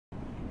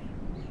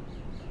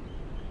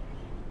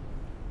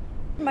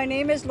My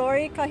name is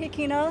Lori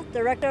Kahikina,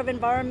 Director of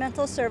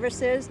Environmental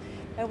Services,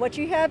 and what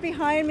you have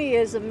behind me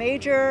is a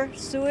major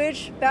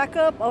sewage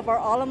backup of our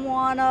Ala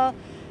Moana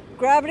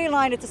gravity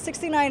line. It's a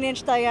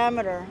 69-inch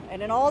diameter,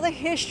 and in all the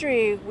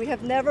history, we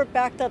have never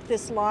backed up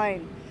this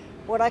line.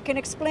 What I can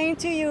explain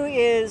to you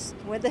is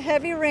when the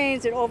heavy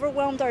rains, it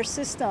overwhelmed our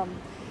system.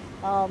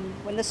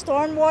 When the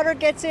storm water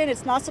gets in,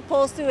 it's not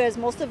supposed to, as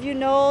most of you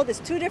know,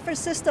 there's two different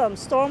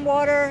systems,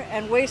 stormwater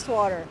and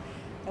wastewater.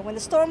 And when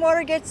the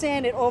stormwater gets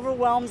in, it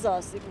overwhelms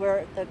us.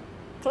 Where the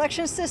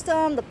collection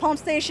system, the pump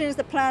stations,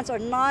 the plants are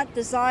not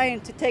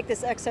designed to take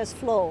this excess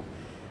flow.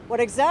 What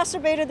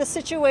exacerbated the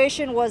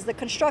situation was the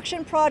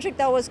construction project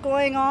that was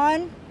going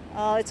on.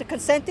 It's a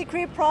consent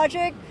decree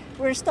project.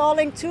 We're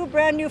installing two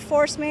brand new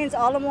force mains,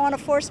 Ala Moana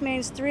force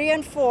mains 3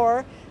 and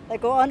 4,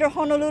 that go under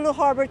Honolulu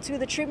Harbor to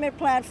the treatment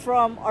plant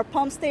from our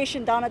pump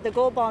station down at the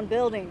Gold Bond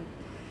building.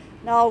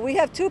 Now, we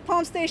have two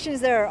pump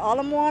stations there,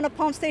 Ala Moana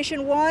Pump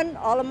Station 1,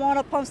 Ala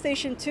Moana Pump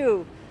Station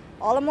 2.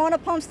 Ala Moana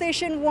Pump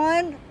Station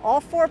 1,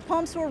 all 4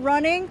 pumps were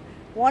running,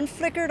 one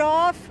flickered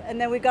off, and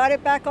then we got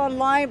it back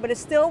online, but it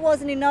still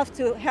wasn't enough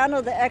to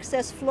handle the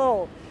excess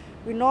flow.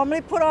 We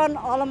normally put on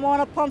Ala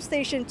Moana Pump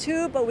Station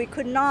 2, but we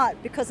could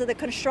not because of the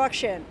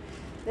construction.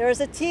 There is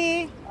a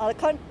T,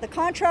 the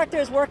contractor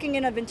is working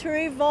in a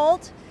Venturi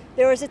vault.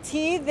 There was a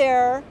T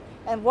there,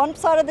 and one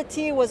side of the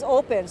T was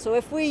open. So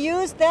if we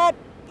used that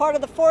part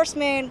of the force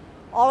main,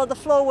 all of the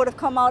flow would have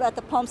come out at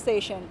the pump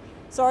station.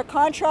 So our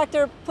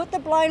contractor put the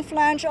blind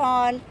flange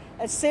on,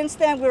 and since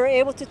then we were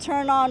able to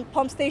turn on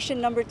pump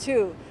station number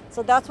 2.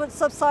 So that's what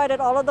subsided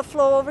all of the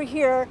flow over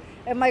here,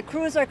 and my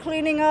crews are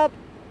cleaning up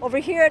over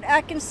here at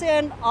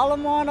Atkinson, Ala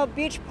Moana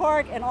Beach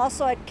Park, and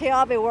also at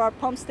Keawe where our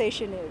pump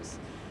station is.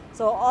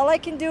 So all I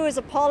can do is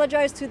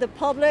apologize to the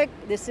public.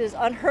 This is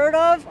unheard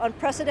of,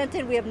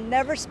 unprecedented. We have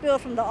never spilled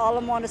from the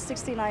Ala Moana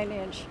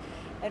 69-inch.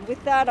 And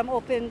with that, I'm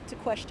open to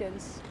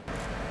questions.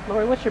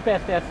 Lori, what's your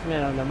best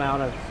estimate on the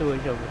amount of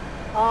sewage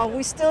over?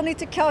 We still need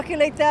to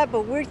calculate that,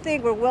 but we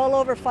think we're well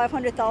over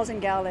 500,000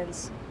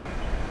 gallons.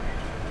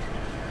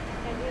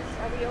 And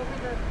are we over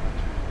the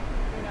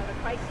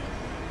crisis?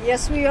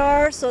 Yes, we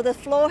are. So the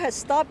flow has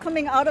stopped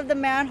coming out of the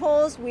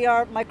manholes.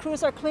 My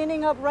crews are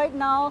cleaning up right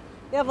now.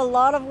 We have a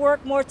lot of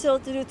work more to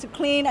do to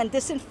clean and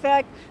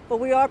disinfect,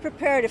 but we are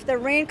prepared. If the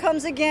rain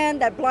comes again,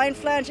 that blind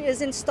flange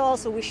is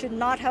installed, so we should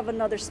not have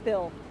another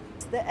spill.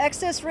 The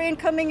excess rain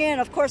coming in,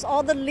 of course,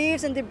 all the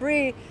leaves and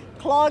debris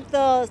clogged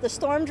the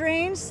storm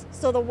drains,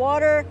 so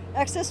the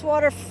excess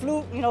water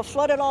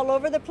flooded all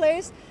over the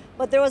place.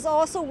 But there was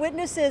also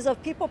witnesses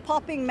of people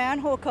popping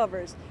manhole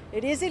covers.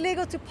 It is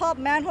illegal to pop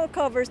manhole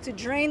covers to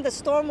drain the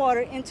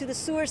stormwater into the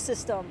sewer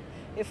system.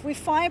 If we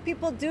find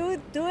people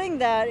doing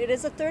that, it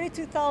is a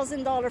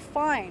 $32,000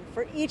 fine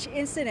for each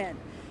incident.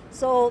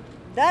 So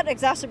that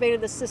exacerbated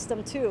the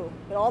system too,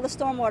 with all the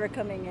stormwater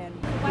coming in.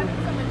 Why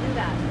would someone do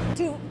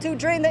that? To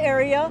drain the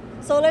area.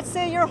 So let's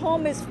say your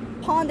home is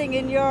ponding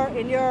in your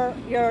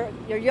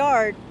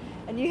yard,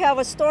 and you have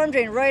a storm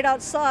drain right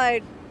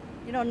outside.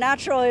 You know,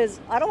 natural is,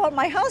 I don't want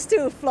my house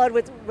to flood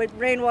with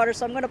rainwater,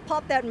 so I'm going to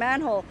pop that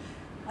manhole.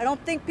 I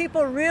don't think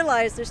people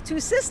realize there's two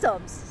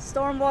systems,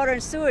 stormwater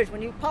and sewage.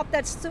 When you pop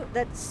that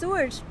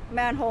sewage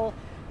manhole,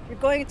 you're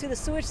going into the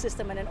sewage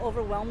system and it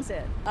overwhelms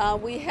it.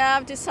 We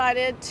have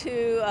decided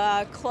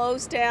to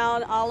close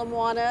down Ala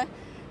Moana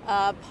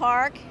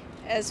Park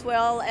as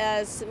well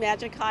as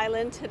Magic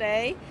Island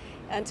today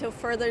until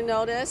further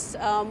notice.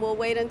 We'll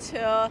wait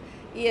until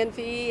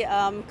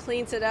ENV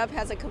cleans it up,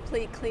 has a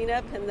complete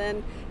cleanup, and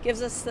then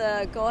gives us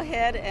the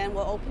go-ahead, and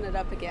we'll open it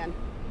up again.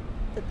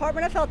 The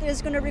Department of Health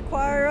is going to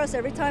require us,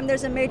 every time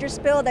there's a major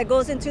spill that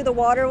goes into the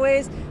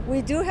waterways,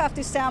 we do have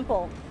to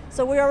sample.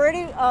 So we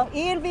already,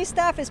 ENV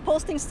staff is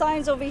posting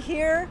signs over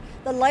here.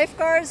 The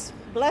lifeguards,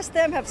 bless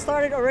them, have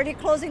started already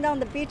closing down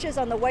the beaches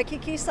on the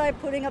Waikīkī side,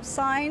 putting up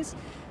signs.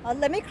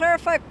 Let me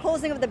clarify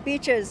closing of the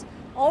beaches.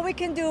 All we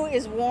can do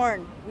is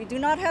warn. We do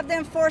not have the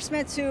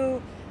enforcement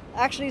to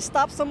actually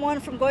stop someone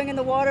from going in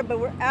the water, but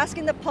we're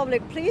asking the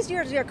public, please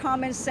use your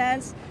common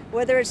sense,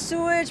 whether it's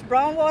sewage,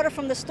 brown water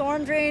from the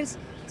storm drains,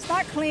 it's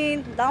not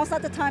clean, now's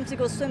not the time to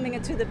go swimming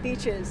into the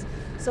beaches.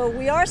 So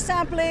we are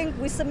sampling,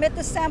 we submit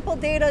the sample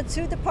data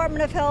to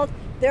Department of Health,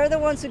 they're the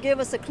ones who give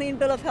us a clean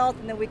bill of health,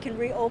 and then we can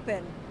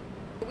reopen.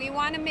 We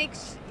want to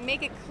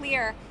make it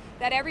clear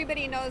that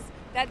everybody knows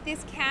that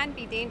this can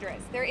be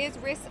dangerous. There is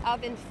risk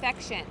of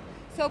infection.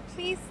 So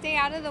please stay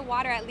out of the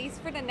water at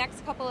least for the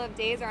next couple of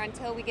days or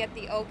until we get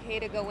the okay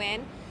to go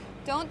in.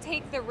 Don't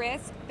take the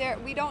risk.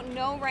 We don't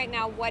know right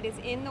now what is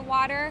in the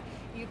water.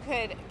 You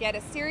could get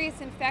a serious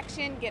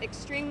infection, get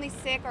extremely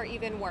sick, or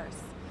even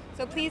worse.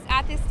 So please,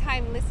 at this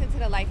time, listen to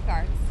the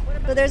lifeguards.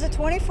 So there's a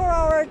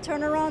 24-hour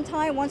turnaround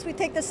time. Once we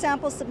take the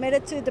sample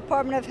submitted to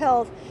Department of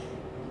Health,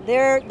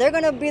 they're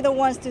going to be the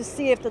ones to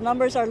see if the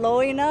numbers are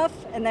low enough,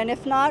 and then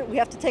if not, we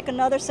have to take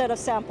another set of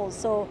samples.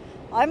 So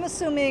I'm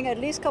assuming at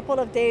least a couple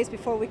of days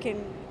before we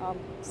can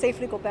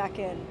safely go back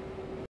in.